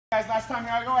Guys, last time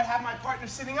here I go, I have my partner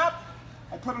sitting up.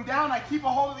 I put him down, I keep a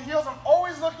hold of the heels. I'm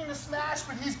always looking to smash,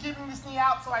 but he's keeping this knee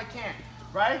out so I can't,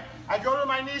 right? I go to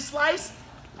my knee slice,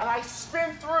 and I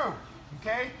spin through,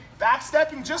 okay? Back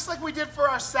stepping just like we did for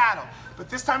our saddle. But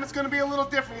this time it's gonna be a little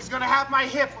different. He's gonna have my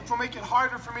hip, which will make it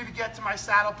harder for me to get to my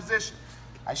saddle position.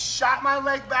 I shot my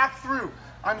leg back through.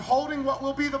 I'm holding what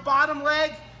will be the bottom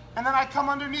leg, and then I come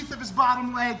underneath of his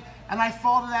bottom leg, and I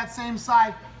fall to that same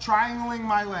side, triangling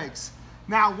my legs.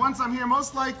 Now, once I'm here,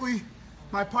 most likely,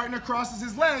 my partner crosses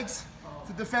his legs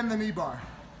to defend the knee bar.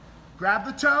 Grab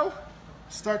the toe,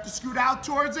 start to scoot out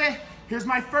towards it. Here's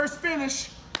my first finish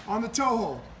on the toe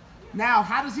hold. Now,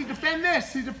 how does he defend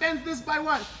this? He defends this by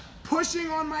what? Pushing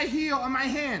on my heel, on my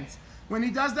hands. When he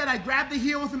does that, I grab the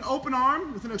heel with an open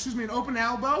arm, with an open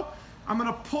elbow. I'm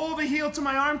gonna pull the heel to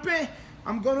my armpit.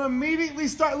 I'm gonna immediately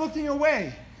start looking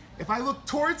away. If I look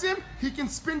towards him, he can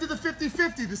spin to the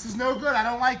 50-50. This is no good, I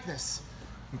don't like this.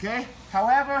 Okay?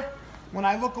 However, when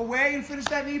I look away and finish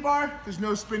that knee bar, there's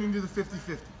no spinning to the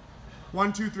 50-50.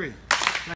 1, 2, 3.